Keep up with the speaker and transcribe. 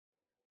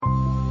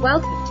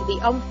Welcome to the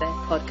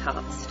OMFIF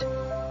podcast.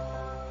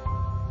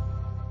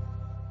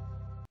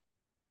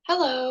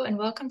 Hello, and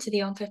welcome to the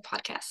OMFIF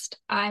podcast.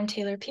 I'm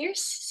Taylor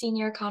Pearce,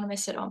 senior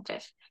economist at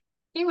OMFIF.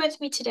 Here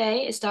with me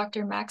today is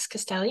Dr. Max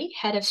Castelli,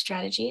 head of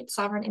strategy at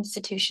sovereign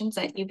institutions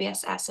at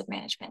UBS Asset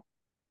Management.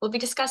 We'll be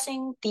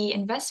discussing the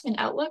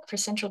investment outlook for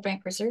central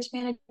bank reserves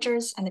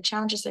managers and the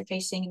challenges they're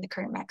facing in the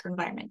current macro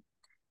environment.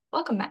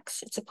 Welcome,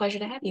 Max. It's a pleasure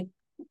to have you.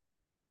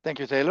 Thank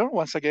you, Taylor.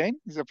 Once again,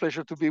 it's a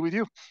pleasure to be with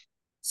you.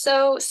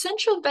 So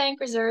central bank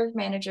reserve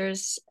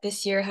managers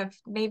this year have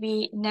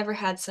maybe never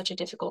had such a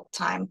difficult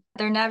time.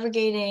 They're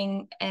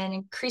navigating an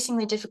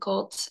increasingly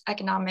difficult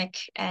economic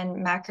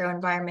and macro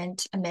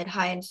environment amid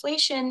high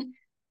inflation,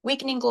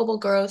 weakening global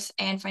growth,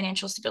 and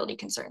financial stability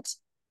concerns.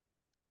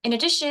 In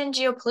addition,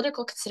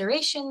 geopolitical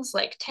considerations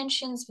like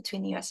tensions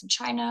between the US and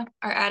China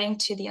are adding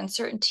to the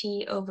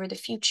uncertainty over the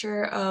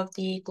future of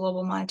the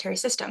global monetary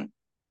system.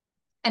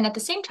 And at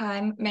the same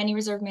time, many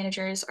reserve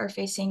managers are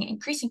facing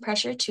increasing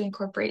pressure to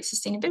incorporate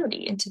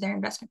sustainability into their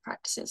investment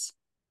practices.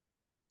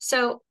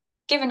 So,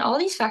 given all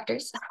these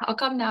factors, I'll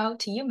come now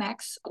to you,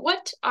 Max.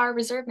 What are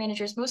reserve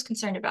managers most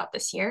concerned about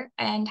this year,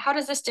 and how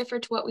does this differ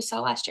to what we saw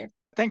last year?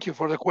 Thank you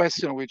for the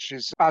question, which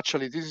is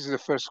actually, this is the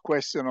first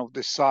question of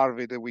the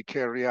survey that we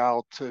carry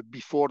out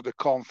before the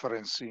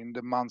conference in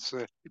the months,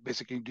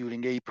 basically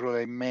during April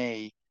and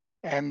May.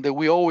 And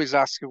we always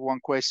ask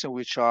one question,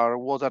 which are,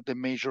 what are the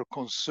major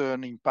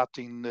concerns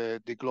impacting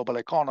the global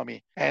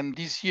economy? And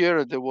this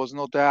year, there was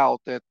no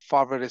doubt that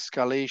further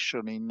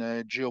escalation in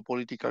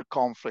geopolitical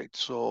conflict.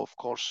 So, of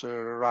course,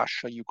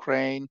 Russia,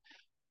 Ukraine,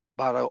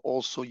 but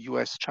also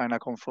US-China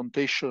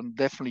confrontation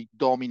definitely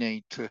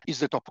dominate, is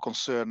the top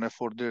concern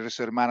for the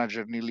reserve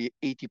manager. Nearly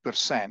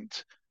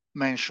 80%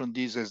 mentioned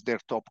this as their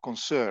top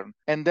concern.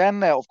 And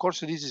then, of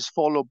course, this is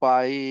followed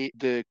by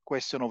the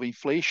question of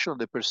inflation,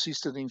 the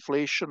persistent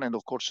inflation, and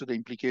of course, the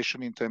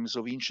implication in terms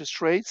of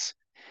interest rates.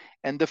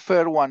 And the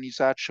third one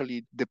is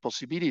actually the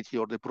possibility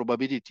or the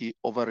probability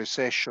of a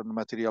recession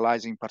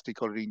materializing,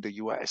 particularly in the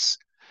US.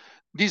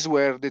 These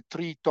were the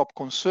three top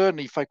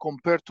concerns. If I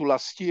compare to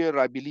last year,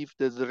 I believe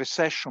that the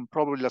recession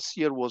probably last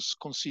year was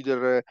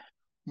considered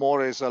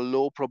more as a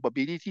low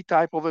probability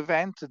type of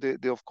event.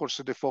 Of course,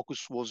 the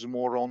focus was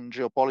more on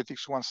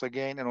geopolitics once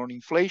again and on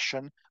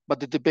inflation, but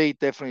the debate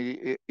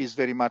definitely is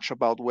very much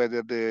about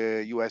whether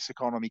the US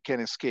economy can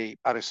escape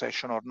a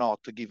recession or not,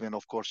 given,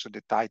 of course, the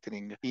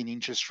tightening in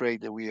interest rate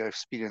that we have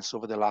experienced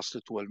over the last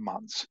 12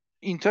 months.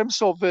 In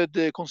terms of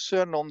the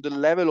concern on the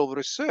level of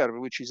reserve,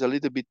 which is a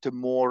little bit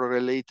more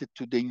related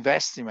to the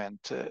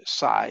investment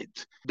side,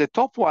 the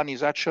top one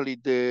is actually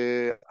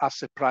the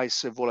asset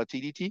price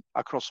volatility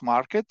across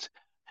market.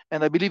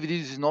 And I believe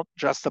this is not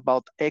just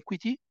about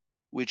equity,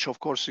 which of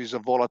course is a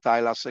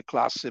volatile asset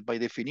class by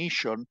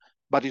definition,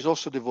 but is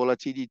also the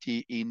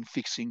volatility in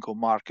fixed income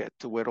market,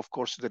 where of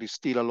course there is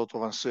still a lot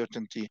of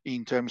uncertainty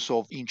in terms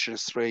of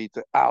interest rate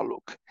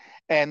outlook.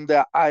 And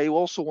I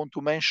also want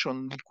to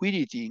mention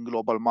liquidity in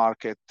global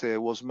market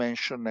was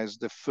mentioned as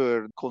the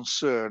third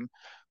concern,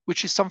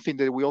 which is something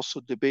that we also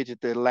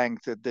debated at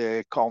length at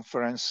the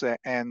conference,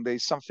 and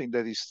is something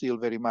that is still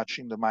very much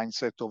in the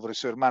mindset of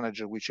reserve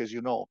manager, which, as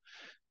you know,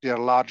 they are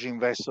large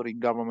investor in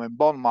government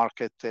bond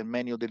market, and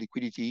many of the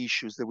liquidity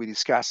issues that we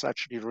discuss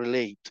actually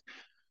relate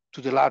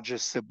to the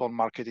largest bond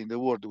market in the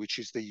world, which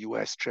is the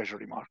US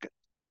Treasury market.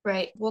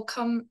 Right. We'll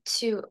come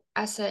to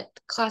asset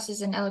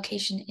classes and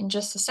allocation in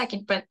just a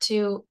second, but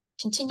to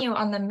continue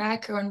on the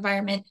macro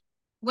environment,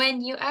 when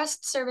you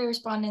asked survey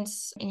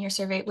respondents in your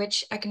survey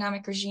which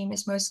economic regime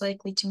is most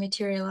likely to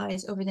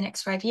materialize over the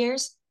next 5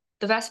 years,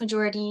 the vast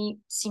majority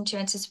seem to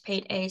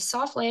anticipate a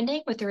soft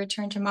landing with a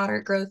return to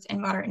moderate growth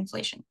and moderate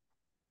inflation.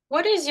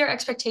 What is your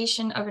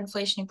expectation of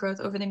inflation and growth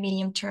over the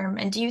medium term,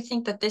 and do you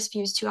think that this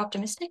view is too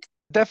optimistic?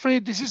 Definitely,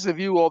 this is the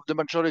view of the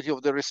majority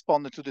of the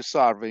respondents to the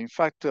survey. In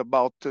fact,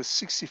 about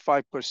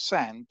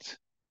 65%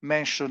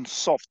 mentioned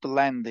soft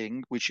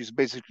landing, which is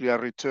basically a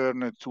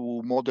return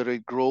to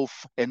moderate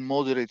growth and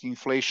moderate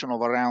inflation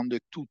of around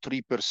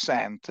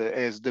 2-3%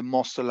 as the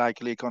most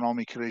likely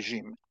economic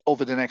regime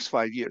over the next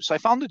 5 years. I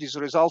found this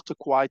result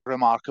quite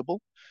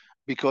remarkable,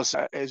 because,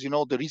 as you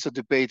know, there is a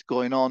debate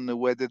going on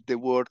whether the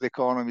world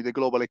economy, the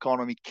global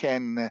economy,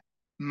 can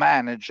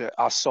manage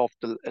a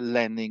soft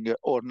landing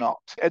or not.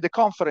 At the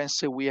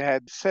conference, we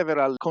had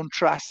several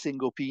contrasting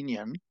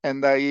opinions,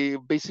 and I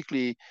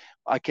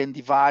can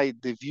divide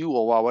the view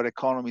of our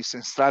economists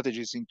and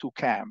strategists in two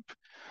camps.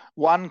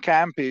 One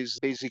camp is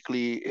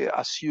basically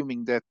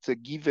assuming that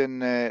given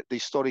the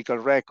historical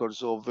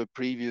records of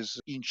previous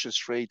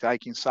interest rate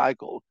hiking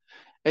cycle,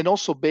 and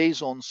also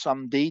based on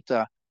some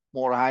data,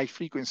 more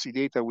high-frequency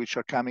data which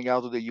are coming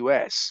out of the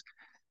US,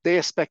 they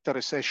expect a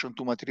recession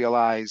to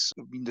materialize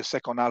in the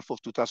second half of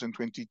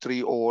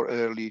 2023 or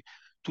early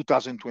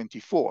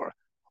 2024.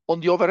 On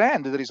the other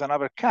hand, there is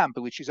another camp,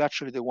 which is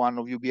actually the one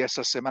of UBS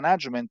Asset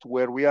Management,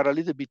 where we are a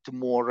little bit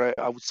more,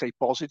 I would say,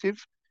 positive,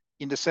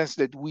 in the sense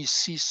that we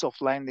see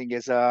soft landing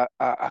as a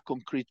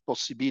concrete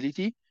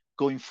possibility,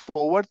 going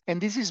forward. And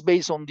this is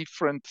based on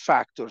different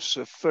factors.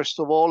 First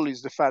of all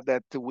is the fact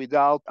that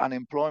without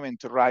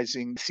unemployment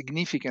rising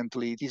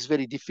significantly, it is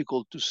very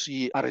difficult to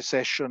see a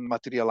recession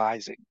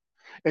materializing.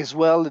 As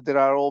well, there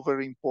are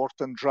other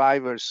important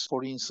drivers.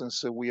 For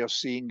instance, we are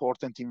seeing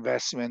important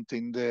investment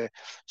in the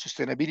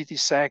sustainability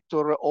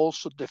sector.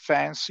 Also,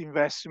 defense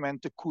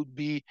investment could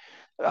be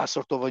a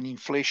sort of an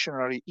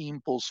inflationary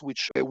impulse,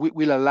 which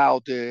will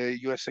allow the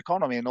US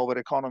economy and other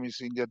economies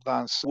in the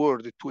advanced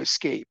world to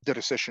escape the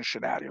recession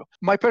scenario.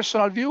 My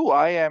personal view,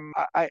 I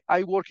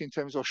work in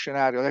terms of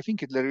scenario. I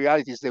think the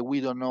reality is that we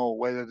don't know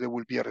whether there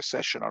will be a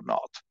recession or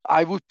not.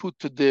 I would put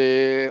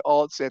the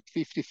odds at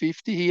 50-50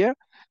 here.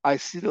 I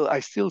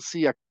still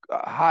see a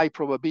high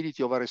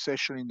probability of a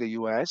recession in the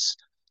US.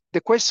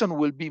 The question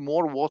will be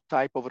more what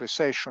type of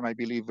recession I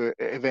believe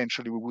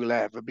eventually we will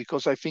have,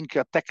 because I think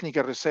a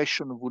technical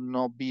recession would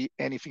not be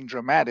anything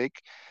dramatic.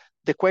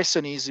 The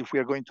question is if we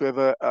are going to have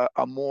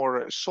a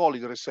more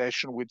solid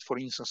recession with, for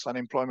instance,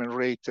 unemployment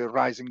rate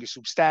rising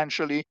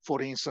substantially,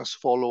 for instance,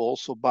 follow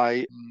also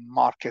by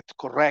market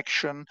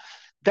correction.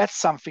 That's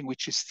something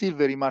which is still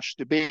very much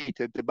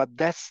debated, but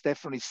that's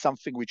definitely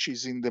something which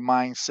is in the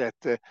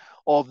mindset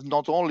of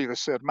not only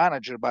reserve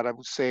manager, but I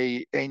would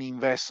say any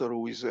investor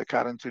who is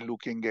currently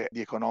looking at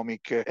the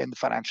economic and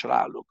financial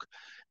outlook.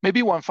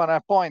 Maybe one final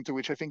point,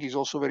 which I think is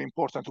also very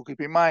important to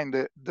keep in mind,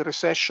 the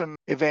recession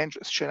event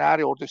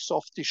scenario or the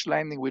softish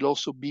landing will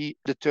also be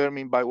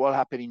determined by what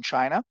happened in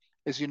China.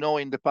 As you know,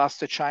 in the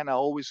past, China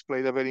always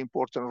played a very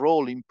important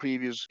role in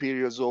previous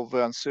periods of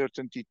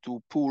uncertainty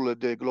to pull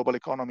the global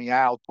economy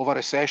out of a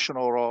recession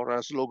or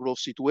a slow growth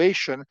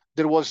situation.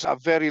 There was a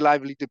very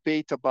lively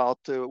debate about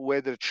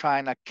whether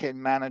China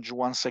can manage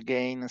once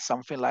again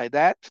something like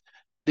that.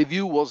 The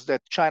view was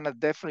that China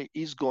definitely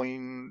is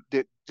going,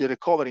 the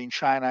recovery in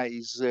China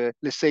is,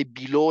 let's say,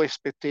 below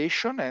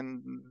expectation.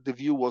 And the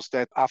view was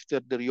that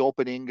after the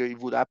reopening, it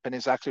would happen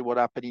exactly what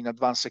happened in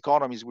advanced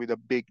economies with a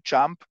big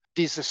jump.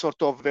 This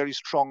sort of very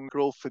strong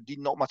growth did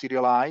not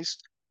materialize,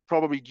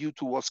 probably due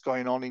to what's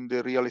going on in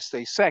the real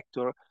estate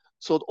sector.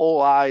 So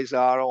all eyes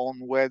are on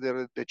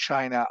whether the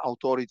China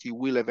authority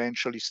will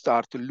eventually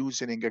start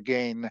loosening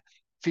again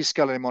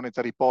fiscal and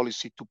monetary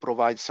policy to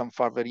provide some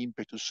further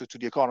impetus to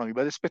the economy.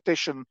 But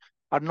expectations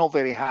are not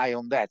very high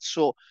on that.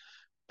 So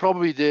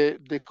probably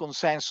the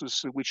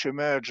consensus which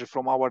emerged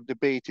from our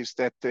debate is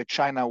that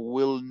China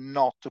will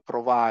not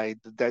provide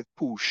that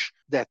push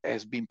that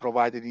has been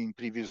provided in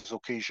previous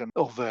occasions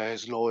of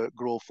slow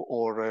growth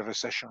or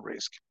recession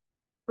risk.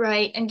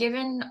 Right. And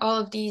given all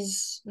of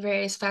these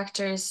various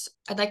factors,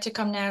 I'd like to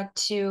come now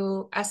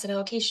to asset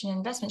allocation and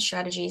investment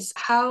strategies.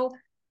 How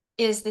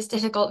is this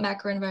difficult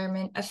macro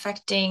environment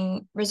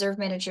affecting reserve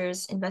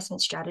managers'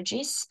 investment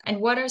strategies? And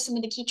what are some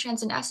of the key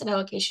trends in asset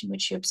allocation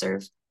which you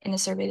observe in the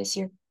survey this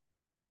year?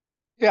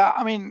 Yeah,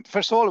 I mean,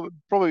 first of all,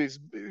 probably it's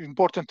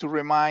important to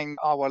remind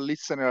our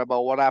listener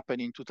about what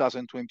happened in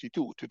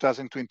 2022.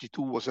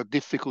 2022 was a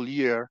difficult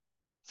year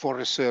for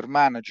reserve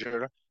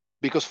manager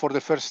because for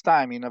the first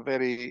time in a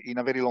very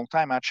long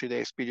time, actually, they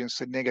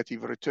experienced a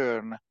negative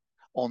return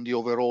on the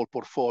overall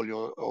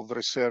portfolio of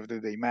reserve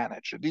that they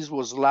manage. This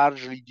was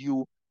largely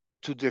due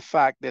to the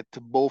fact that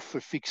both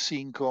fixed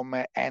income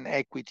and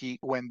equity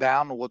went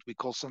down, what we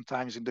call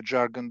sometimes in the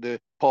jargon the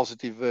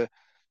positive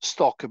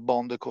stock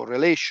bond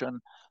correlation.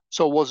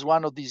 So it was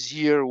one of these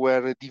years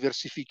where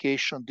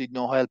diversification did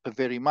not help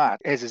very much,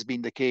 as has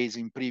been the case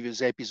in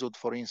previous episodes,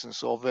 for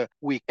instance, of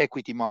weak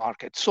equity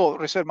market. So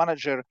reserve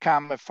manager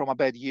come from a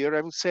bad year,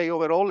 I would say,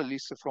 overall, at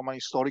least from an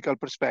historical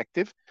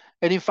perspective.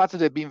 And in fact,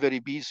 they've been very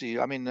busy.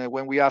 I mean,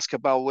 when we ask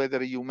about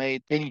whether you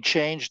made any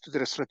change to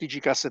the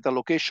strategic asset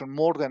allocation,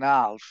 more than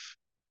half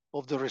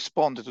of the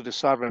respondents to the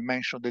survey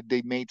mentioned that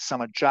they made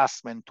some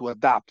adjustment to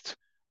adapt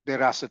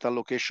their asset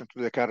allocation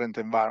to the current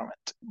environment.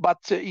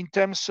 But in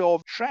terms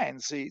of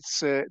trends,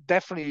 it's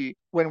definitely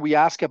when we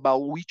ask about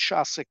which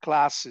asset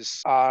classes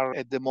are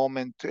at the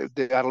moment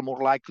they are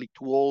more likely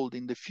to hold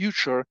in the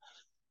future,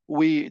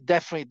 we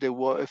definitely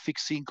the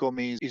fixed income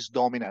is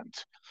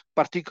dominant,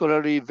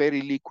 particularly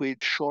very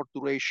liquid, short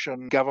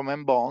duration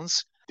government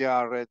bonds. They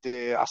are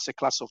the asset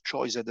class of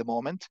choice at the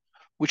moment,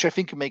 which I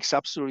think makes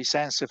absolutely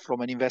sense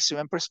from an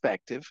investment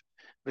perspective.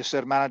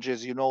 Reserve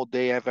managers, you know,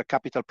 they have a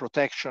capital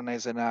protection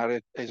as an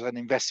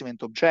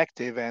investment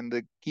objective,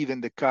 and given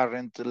the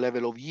current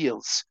level of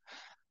yields,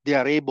 they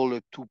are able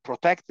to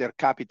protect their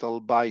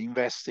capital by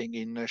investing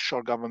in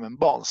short government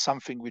bonds,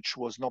 something which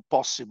was not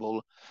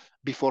possible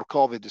before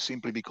COVID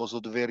simply because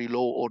of the very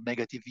low or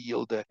negative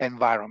yield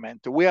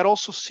environment. We are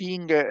also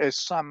seeing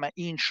some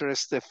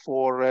interest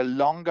for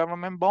long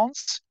government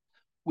bonds,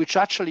 which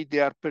actually they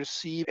are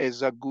perceived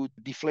as a good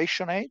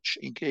deflation hedge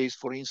in case,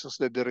 for instance,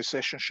 that the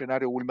recession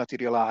scenario will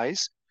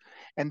materialize.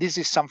 And this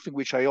is something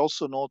which I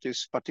also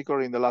noticed,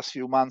 particularly in the last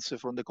few months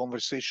from the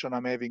conversation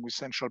I'm having with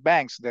central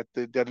banks, that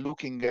they're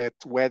looking at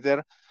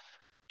whether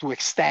to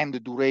extend the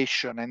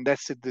duration. And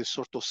that's the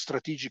sort of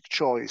strategic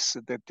choice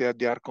that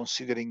they are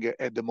considering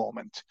at the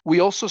moment. We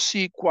also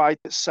see quite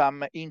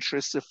some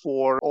interest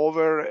for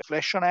over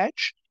inflation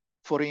hedge.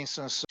 For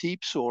instance,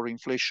 TIPS or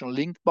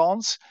inflation-linked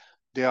bonds.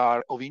 They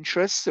are of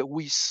interest.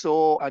 We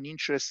saw an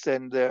interest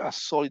and a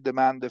solid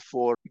demand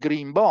for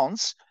green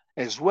bonds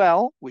as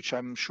well, which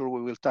I'm sure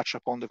we will touch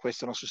upon the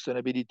question of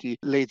sustainability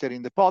later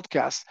in the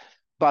podcast.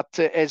 But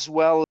as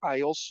well,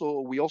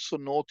 we also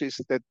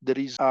noticed that there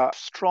is a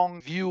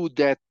strong view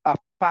that a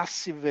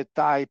passive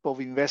type of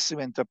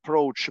investment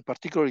approach,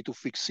 particularly to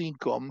fixed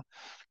income,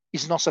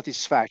 is not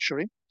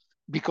satisfactory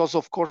because,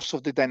 of course,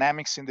 of the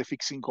dynamics in the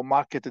fixed income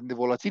market and the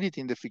volatility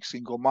in the fixed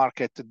income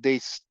market.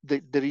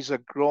 There is a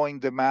growing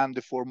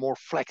demand for more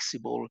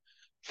flexible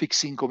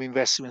fixed income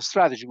investment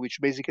strategy, which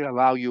basically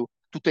allow you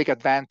to take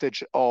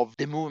advantage of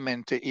the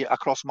movement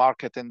across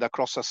market and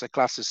across asset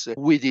classes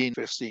within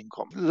fixed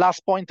income.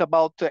 Last point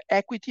about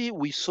equity,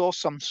 we saw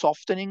some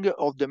softening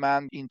of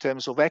demand in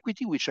terms of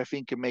equity, which I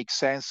think makes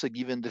sense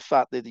given the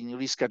fact that in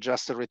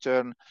risk-adjusted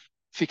return,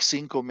 fixed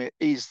income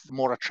is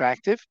more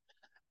attractive.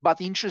 But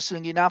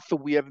interestingly enough,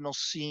 we have not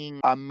seen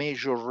a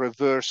major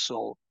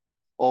reversal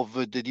of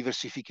the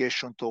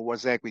diversification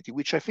towards equity,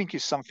 which I think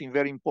is something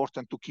very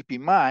important to keep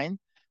in mind,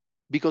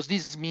 because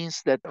this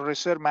means that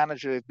reserve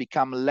managers have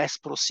become less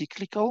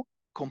pro-cyclical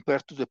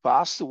compared to the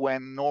past,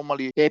 when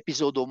normally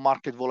episode of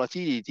market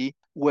volatility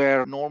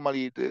where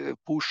normally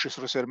pushes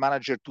reserve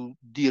manager to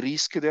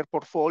de-risk their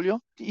portfolio.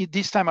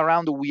 This time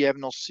around, we have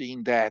not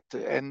seen that.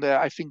 And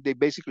I think they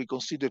basically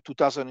consider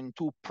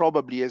 2002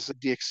 probably as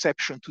the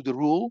exception to the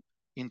rule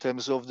in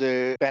terms of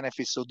the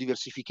benefits of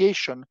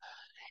diversification.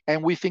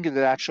 And we think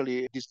that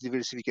actually this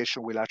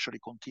diversification will actually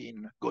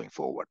continue going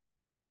forward.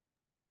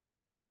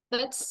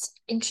 That's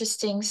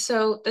interesting.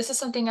 So this is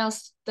something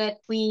else that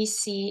we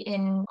see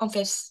in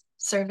OMFIF's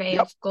survey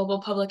of global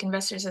public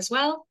investors as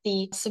well.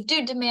 The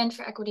subdued demand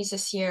for equities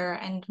this year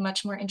and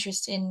much more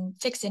interest in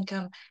fixed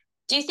income.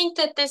 Do you think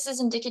that this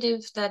is indicative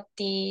that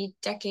the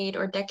decade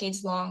or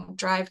decades-long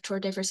drive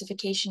toward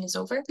diversification is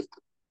over?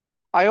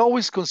 I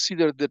always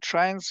consider the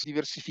trends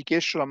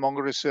diversification among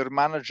reserve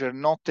managers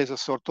not as a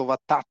sort of a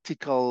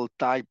tactical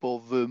type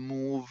of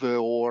move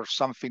or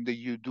something that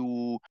you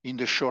do in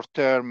the short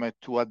term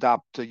to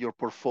adapt your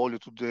portfolio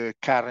to the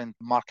current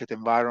market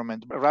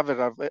environment, but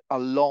rather a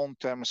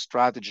long-term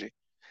strategy.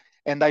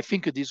 And I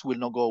think this will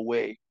not go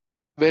away.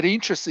 Very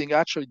interesting,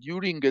 actually,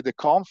 during the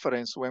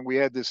conference when we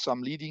had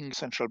some leading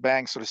central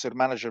banks, reserve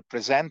managers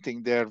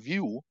presenting their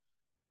view,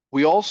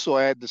 we also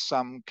had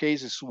some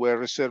cases where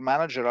reserve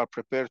managers are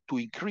prepared to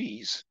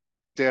increase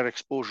their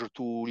exposure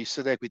to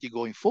listed equity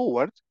going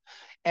forward.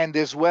 And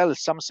as well,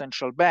 some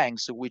central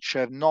banks which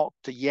have not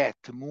yet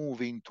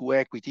moved into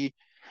equity,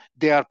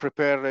 they are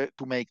prepared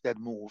to make that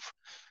move.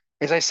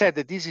 As I said,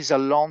 that this is a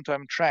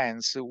long-term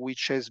trend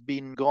which has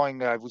been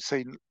going, I would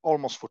say,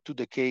 almost for 2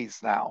 decades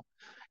now.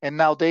 And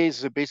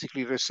nowadays,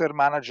 basically, reserve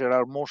managers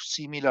are more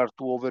similar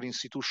to other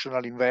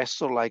institutional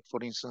investors, like,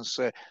 for instance,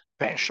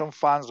 pension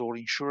funds or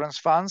insurance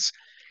funds.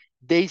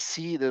 They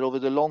see that over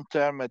the long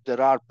term,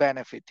 there are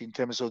benefits in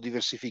terms of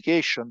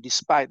diversification,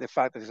 despite the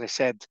fact that, as I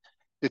said,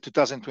 the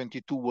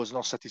 2022 was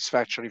not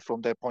satisfactory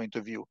from their point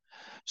of view.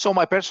 So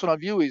my personal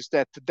view is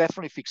that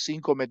definitely fixed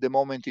income at the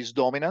moment is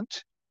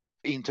dominant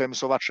in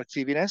terms of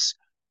attractiveness,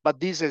 but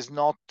this has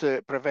not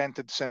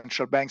prevented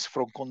central banks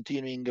from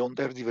continuing on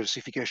their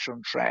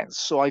diversification trends.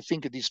 So I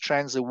think these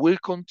trends will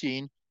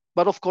continue,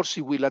 but of course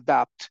it will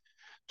adapt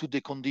to the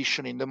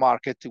condition in the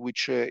market,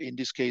 which in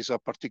this case are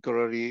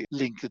particularly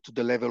linked to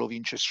the level of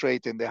interest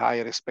rate and the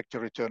higher expected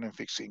return in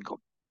fixed income.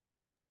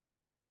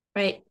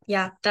 Right.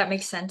 Yeah, that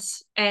makes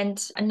sense.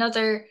 And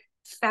another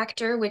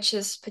factor which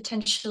is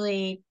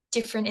potentially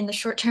different in the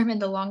short term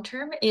and the long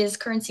term is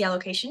currency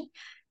allocation.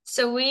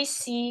 So we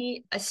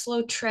see a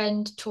slow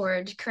trend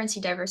toward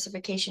currency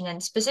diversification,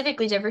 and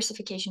specifically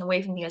diversification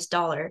away from the US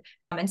dollar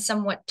and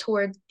somewhat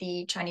toward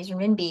the Chinese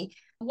renminbi.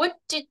 What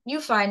did you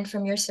find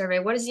from your survey?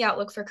 What is the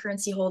outlook for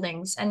currency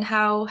holdings, and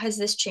how has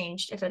this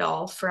changed, if at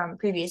all, from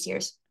previous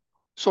years?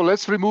 So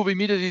let's remove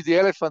immediately the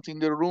elephant in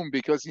the room,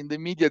 because in the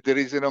media there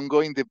is an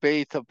ongoing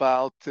debate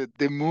about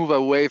the move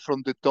away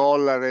from the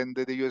dollar and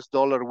the US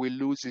dollar will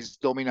lose its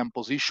dominant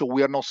position.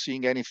 We are not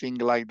seeing anything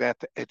like that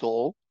at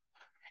all,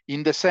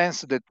 in the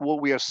sense that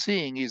what we are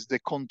seeing is the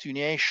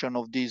continuation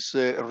of this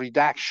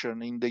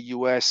reduction in the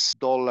US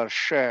dollar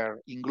share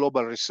in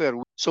global reserve.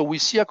 So we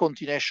see a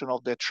continuation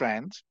of the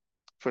trend,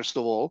 first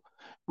of all,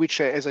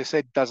 which, as I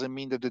said, doesn't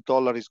mean that the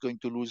dollar is going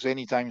to lose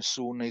anytime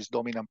soon its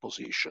dominant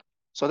position.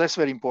 So that's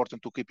very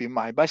important to keep in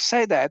mind. But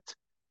say that,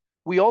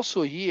 we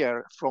also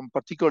hear from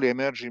particularly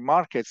emerging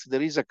markets,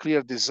 there is a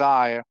clear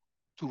desire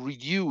to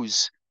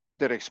reduce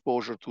their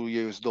exposure to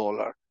US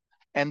dollar.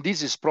 And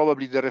this is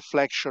probably the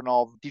reflection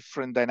of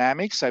different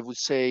dynamics. I would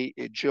say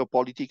a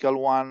geopolitical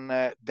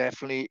one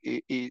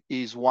definitely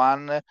is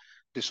one,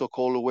 the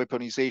so-called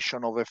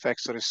weaponization of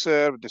FX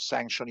reserve, the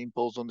sanction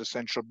imposed on the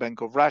Central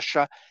Bank of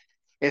Russia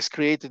has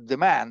created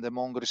demand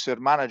among reserve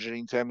managers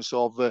in terms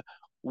of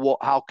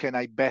how can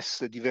I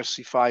best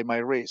diversify my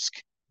risk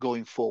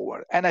going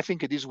forward. And I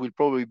think this will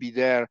probably be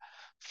there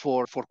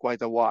for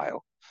quite a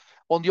while.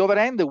 On the other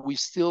hand, we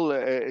still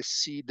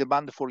see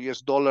demand for US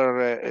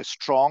dollar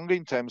strong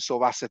in terms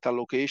of asset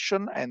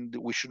allocation, and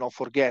we should not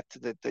forget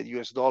that the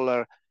US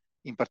dollar,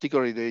 in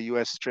particular the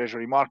US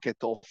Treasury market,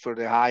 offered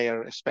a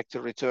higher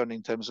expected return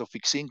in terms of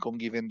fixed income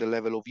given the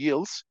level of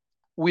yields.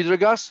 With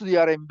regards to the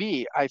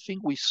RMB, I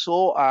think we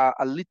saw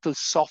a little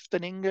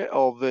softening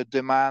of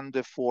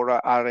demand for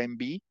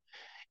RMB.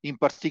 In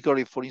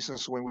particular, for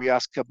instance, when we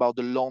ask about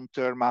the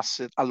long-term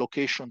asset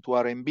allocation to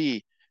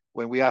RMB,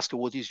 when we ask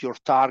what is your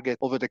target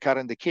over the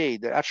current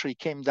decade, it actually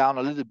came down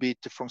a little bit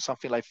from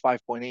something like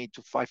 5.8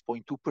 to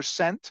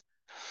 5.2%.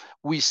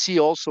 We see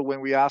also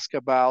when we ask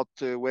about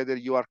whether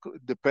you are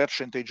the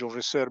percentage of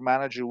reserve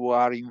managers who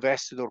are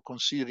invested or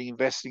considering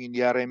investing in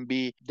the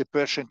RMB, the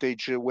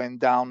percentage went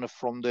down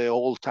from the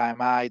all-time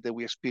high that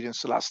we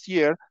experienced last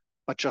year,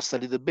 but just a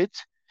little bit.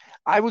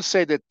 I would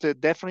say that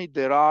definitely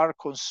there are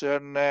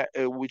concerns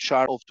which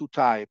are of two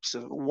types.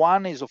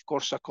 One is, of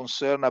course, a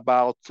concern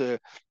about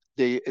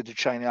the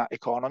China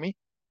economy.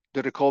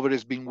 The recovery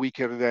has been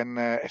weaker than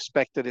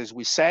expected, as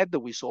we said.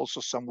 We saw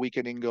also some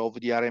weakening of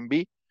the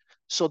RMB.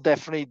 So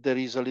definitely there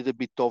is a little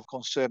bit of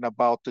concern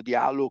about the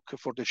outlook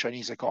for the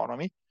Chinese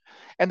economy.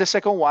 And the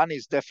second one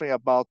is definitely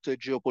about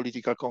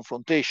geopolitical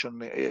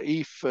confrontation.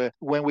 If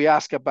when we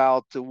ask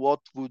about what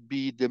would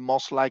be the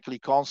most likely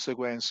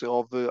consequence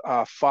of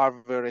a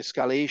further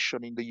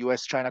escalation in the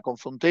US-China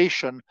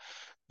confrontation,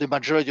 the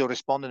majority of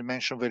respondents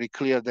mentioned very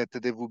clear that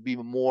there would be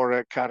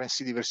more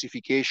currency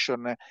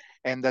diversification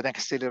and an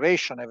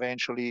acceleration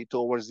eventually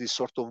towards this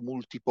sort of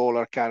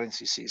multipolar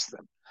currency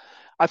system.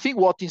 I think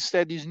what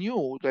instead is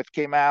new that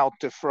came out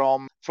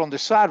from the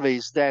survey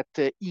is that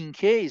in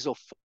case of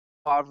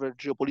further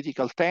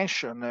geopolitical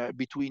tension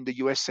between the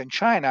US and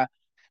China,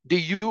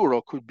 the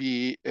euro could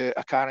be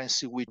a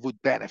currency which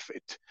would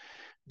benefit.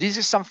 This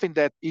is something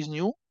that is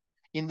new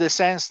in the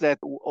sense that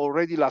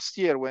already last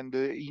year when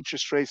the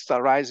interest rates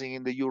start rising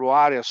in the euro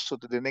area so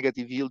that the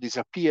negative yield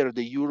disappeared,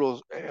 the euro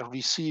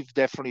received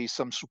definitely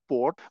some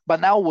support, but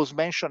now was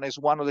mentioned as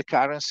one of the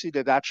currencies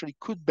that actually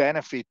could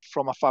benefit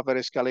from a further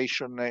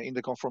escalation in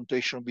the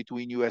confrontation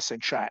between US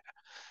and China.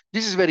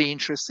 This is very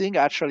interesting.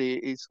 Actually,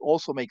 it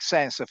also makes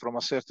sense from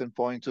a certain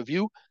point of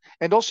view,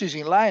 and also is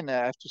in line,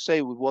 I have to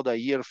say, with what I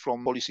hear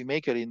from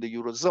policymakers in the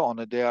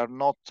Eurozone. They are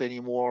not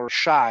anymore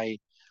shy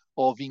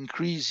of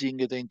increasing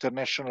the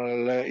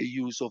international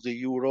use of the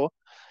euro.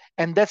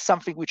 And that's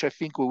something which I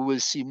think we will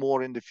see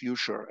more in the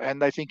future.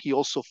 And I think it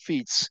also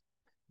fits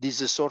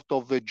this sort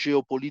of a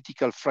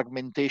geopolitical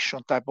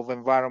fragmentation type of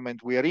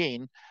environment we are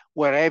in,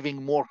 where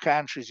having more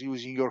countries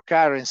using your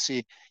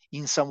currency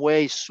in some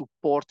ways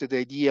supported the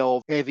idea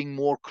of having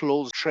more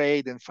close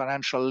trade and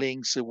financial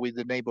links with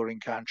the neighboring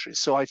countries.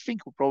 So I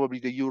think probably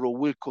the euro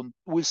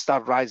will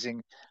start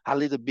rising a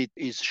little bit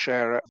its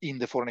share in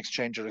the foreign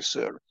exchange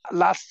reserve.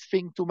 Last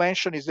thing to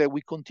mention is that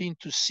we continue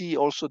to see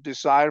also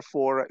desire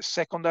for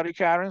secondary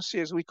currency,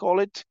 as we call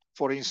it.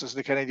 For instance,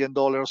 the Canadian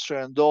dollar,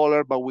 Australian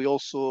dollar, but we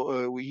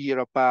also we hear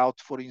about,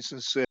 for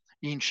instance,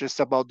 interest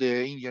about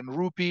the Indian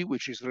rupee,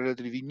 which is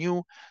relatively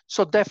new.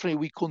 So definitely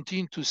we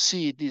continue to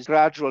see this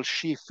gradual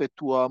shift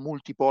to a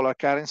multipolar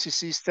currency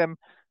system,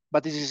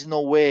 but this is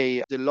no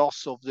way the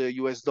loss of the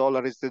US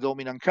dollar is the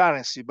dominant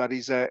currency, but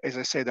is, as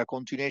I said, a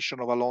continuation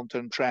of a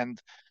long-term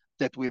trend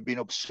that we've been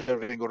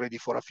observing already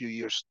for a few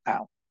years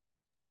now.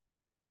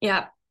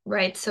 Yeah,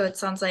 right. So it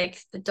sounds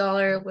like the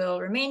dollar will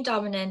remain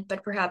dominant,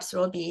 but perhaps there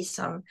will be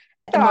some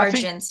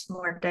margins,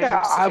 more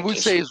diversification. I would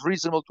say it's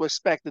reasonable to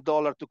expect the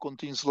dollar to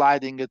continue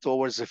sliding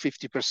towards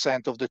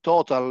 50% of the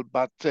total,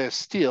 but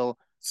still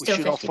we should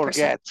 50%. Not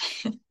forget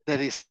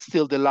that it's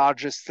still the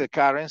largest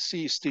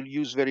currency, still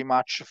used very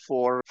much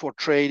for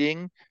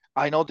trading.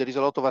 I know there is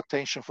a lot of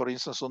attention, for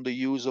instance, on the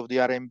use of the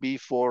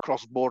RMB for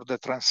cross-border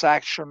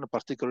transaction,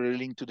 particularly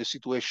linked to the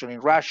situation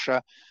in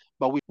Russia,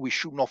 but we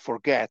should not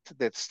forget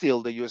that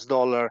still the US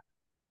dollar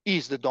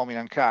is the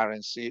dominant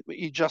currency.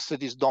 It just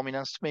that its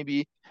dominance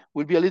maybe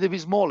will be a little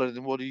bit smaller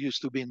than what it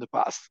used to be in the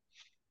past.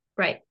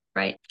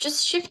 Right.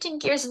 Just shifting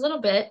gears a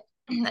little bit,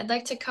 I'd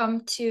like to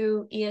come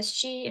to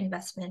ESG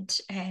investment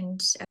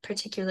and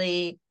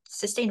particularly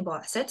sustainable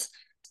assets.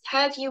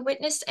 Have you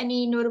witnessed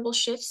any notable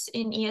shifts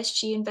in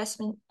ESG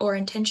investment or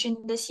intention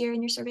this year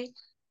in your survey?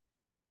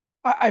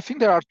 I think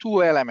there are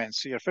two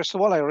elements here. First of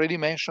all, I already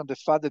mentioned the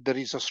fact that there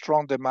is a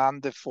strong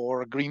demand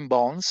for green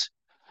bonds,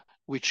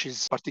 which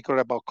is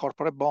particularly about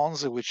corporate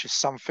bonds, which is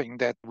something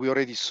that we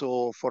already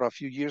saw for a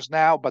few years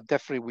now, but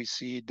definitely we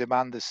see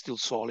demand is still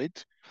solid.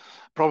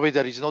 Probably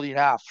there is not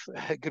enough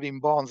green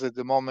bonds at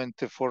the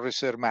moment for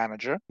reserve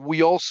manager.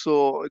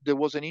 There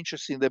was an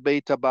interesting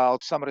debate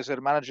about some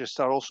reserve managers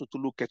start also to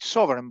look at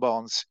sovereign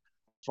bonds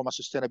from a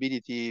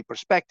sustainability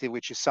perspective,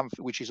 which is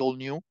something which is all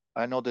new.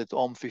 I know that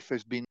OMFIF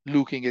has been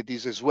looking at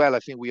this as well. I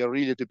think we are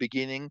really at the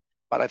beginning,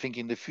 but I think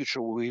in the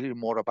future we'll hear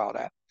more about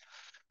that.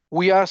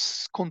 We are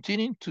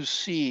continuing to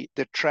see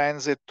the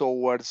transit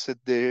towards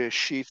the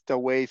shift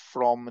away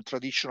from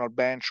traditional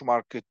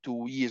benchmark to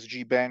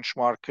ESG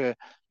benchmark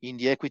in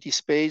the equity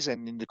space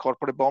and in the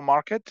corporate bond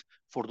market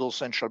for those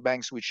central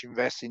banks which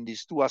invest in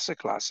these two asset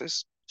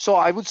classes. So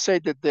I would say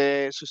that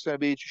the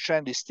sustainability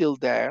trend is still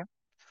there.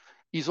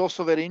 It's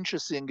also very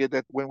interesting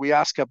that when we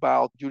ask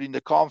about, during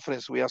the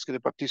conference, we ask the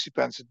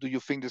participants, do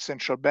you think the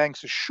central banks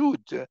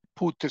should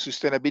put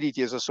sustainability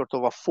as a sort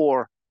of a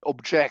core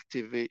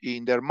objective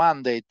in their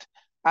mandate?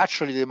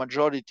 Actually, the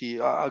majority,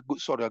 a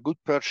good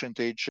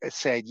percentage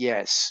said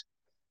yes.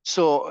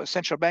 So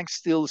central banks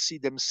still see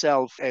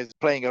themselves as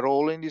playing a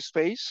role in this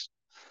space.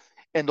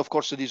 And of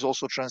course, it is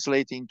also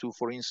translating to,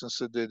 for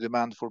instance, the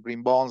demand for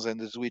green bonds and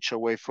the switch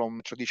away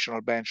from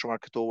traditional benchmark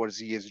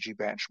towards ESG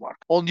benchmark.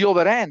 On the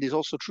other hand, it's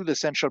also true that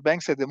central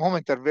banks at the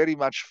moment are very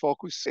much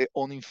focused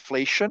on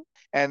inflation.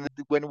 And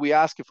when we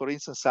ask, for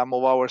instance, some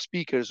of our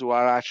speakers who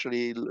are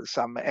actually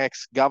some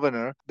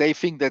ex-governor, they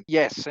think that,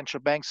 yes,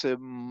 central banks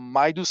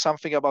might do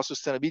something about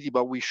sustainability,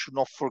 but we should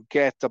not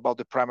forget about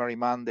the primary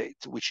mandate,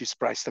 which is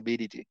price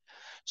stability.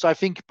 So I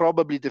think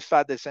probably the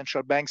fact that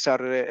central banks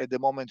are at the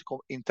moment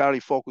entirely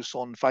focused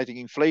on fighting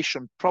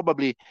inflation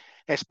probably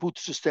has put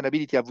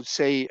sustainability, I would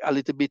say, a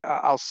little bit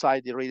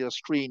outside the radar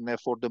screen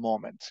for the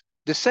moment.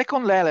 The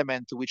second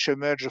element which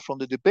emerged from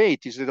the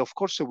debate is that, of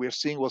course, we are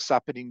seeing what's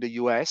happening in the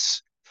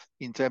US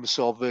in terms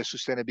of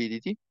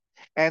sustainability.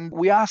 And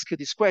we ask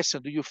this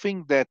question, do you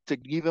think that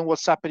given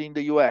what's happening in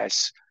the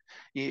US,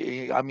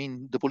 I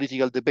mean, the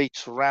political debate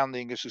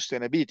surrounding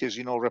sustainability, as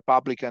you know,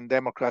 Republican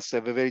Democrats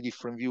have a very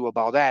different view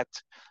about that.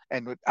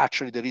 And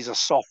actually, there is a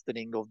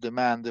softening of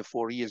demand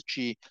for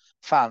ESG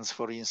funds,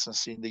 for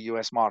instance, in the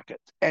US market.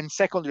 And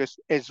secondly,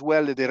 as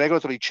well, the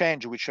regulatory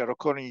change which are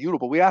occurring in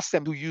Europe. We asked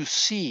them, do you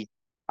see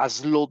a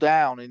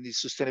slowdown in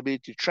these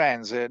sustainability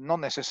trends, not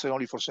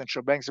necessarily for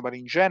central banks, but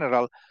in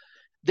general?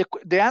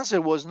 The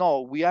answer was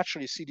no. We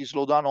actually see this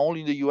slowdown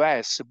only in the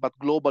US, but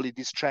globally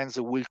these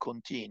trends will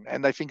continue.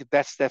 And I think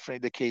that's definitely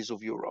the case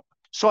of Europe.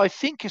 So I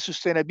think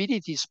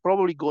sustainability is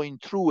probably going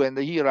through, and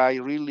here I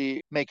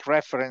really make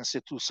reference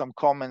to some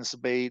comments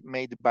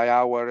made by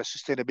our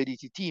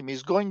sustainability team,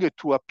 is going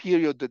through a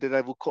period that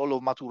I would call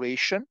of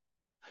maturation,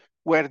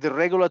 where the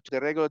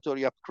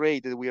regulatory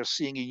upgrade that we are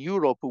seeing in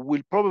Europe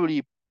will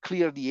probably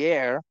clear the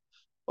air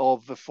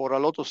for a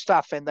lot of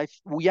stuff. And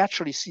we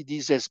actually see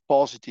this as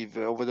positive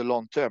over the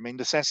long term, in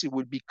the sense it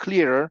will be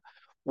clearer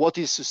what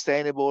is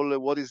sustainable,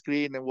 what is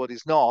green, and what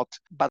is not.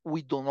 But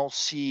we do not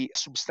see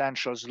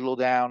substantial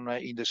slowdown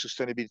in the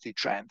sustainability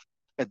trend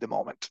at the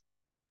moment.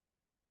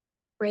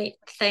 Great,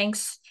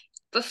 thanks.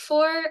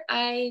 Before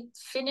I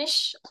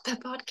finish the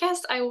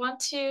podcast, I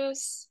want to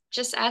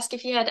just ask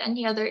if you had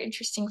any other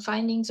interesting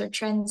findings or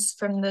trends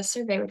from the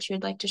survey which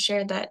you'd like to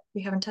share that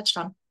we haven't touched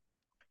on.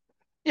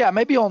 Yeah,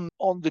 maybe on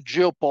the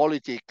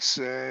geopolitics,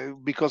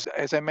 because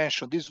as I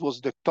mentioned, this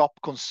was the top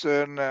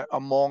concern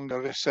among the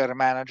reserve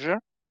manager,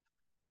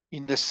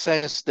 in the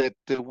sense that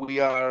we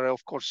are,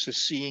 of course,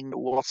 seeing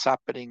what's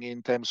happening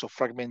in terms of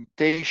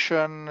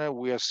fragmentation.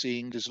 We are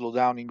seeing the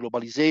slowdown in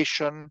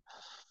globalization.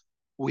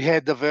 We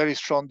had a very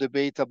strong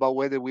debate about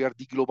whether we are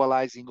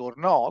deglobalizing or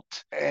not.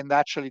 And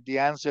actually, the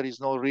answer is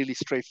not really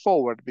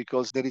straightforward,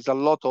 because there is a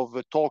lot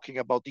of talking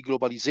about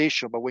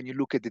deglobalization. But when you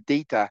look at the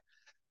data,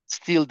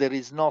 still there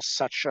is not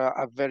such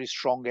a very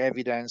strong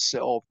evidence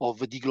of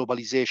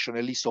deglobalization,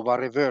 at least of a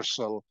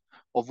reversal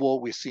of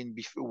what we've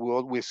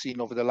seen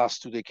over the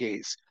last 2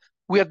 decades.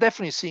 We are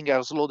definitely seeing a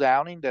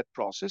slowdown in that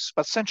process,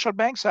 but central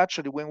banks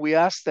actually, when we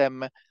ask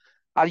them,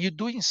 are you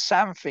doing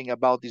something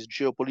about this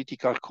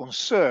geopolitical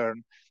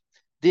concern?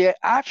 The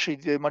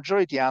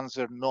majority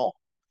answer no.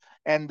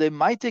 And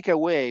my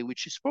takeaway,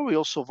 which is probably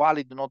also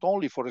valid not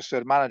only for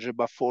reserve manager,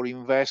 but for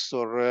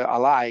investor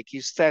alike,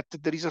 is that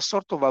there is a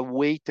sort of a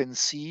wait and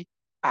see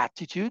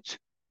attitude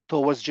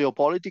towards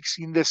geopolitics,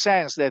 in the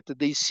sense that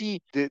they see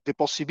the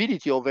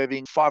possibility of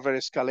having further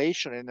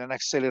escalation and an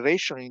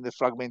acceleration in the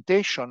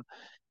fragmentation.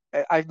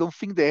 I don't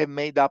think they have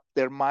made up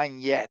their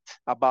mind yet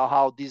about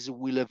how this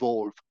will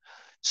evolve.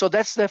 So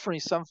that's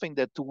definitely something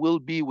that will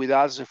be with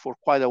us for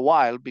quite a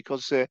while,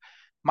 because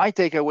my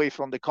takeaway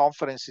from the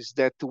conference is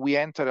that we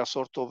enter a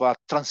sort of a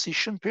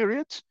transition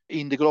period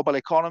in the global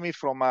economy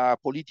from a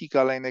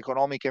political and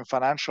economic and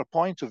financial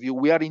point of view.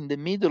 We are in the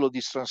middle of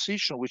this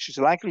transition, which is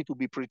likely to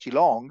be pretty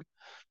long,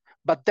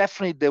 but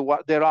definitely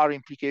there are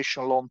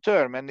implications long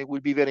term. And it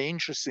will be very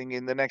interesting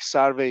in the next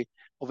survey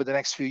over the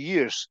next few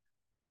years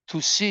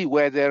to see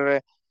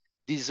whether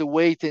this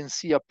wait and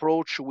see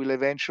approach will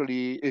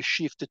eventually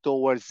shift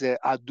towards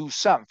a do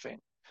something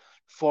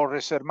for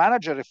reserve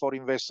manager and for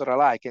investor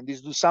alike. And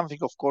this do something,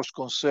 of course,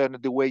 concern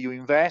the way you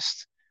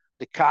invest,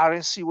 the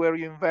currency where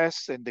you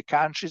invest, and the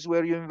countries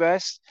where you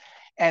invest,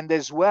 and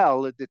as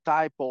well the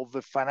type of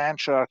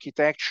financial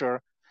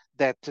architecture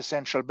that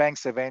central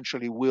banks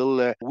eventually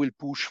will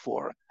push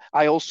for.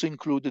 I also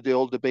included the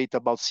whole debate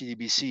about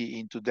CDBC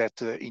into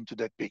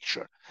that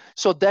picture.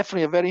 So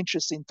definitely a very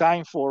interesting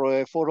time for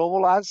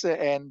all of us,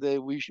 and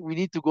we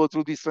need to go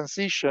through this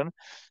transition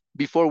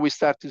before we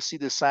start to see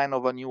the sign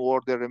of a new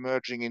order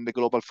emerging in the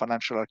global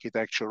financial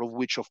architecture, of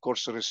which, of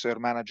course, the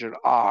reserve managers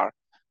are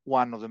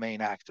one of the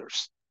main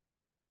actors.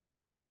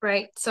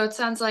 Right. So it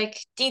sounds like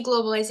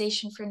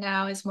deglobalization for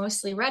now is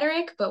mostly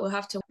rhetoric, but we'll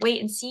have to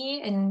wait and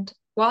see. And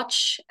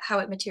watch how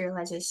it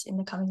materializes in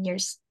the coming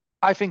years.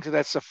 I think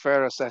that's a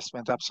fair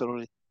assessment,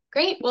 absolutely.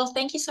 Great. Well,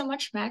 thank you so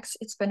much, Max.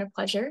 It's been a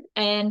pleasure.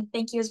 And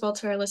thank you as well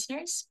to our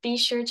listeners. Be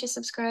sure to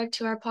subscribe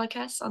to our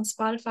podcasts on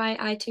Spotify,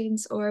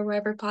 iTunes, or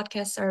wherever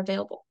podcasts are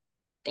available.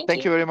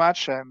 Thank you very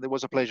much, and it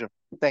was a pleasure.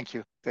 Thank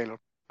you, Taylor.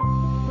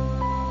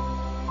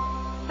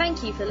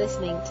 Thank you for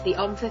listening to the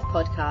OMFIF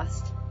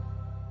podcast.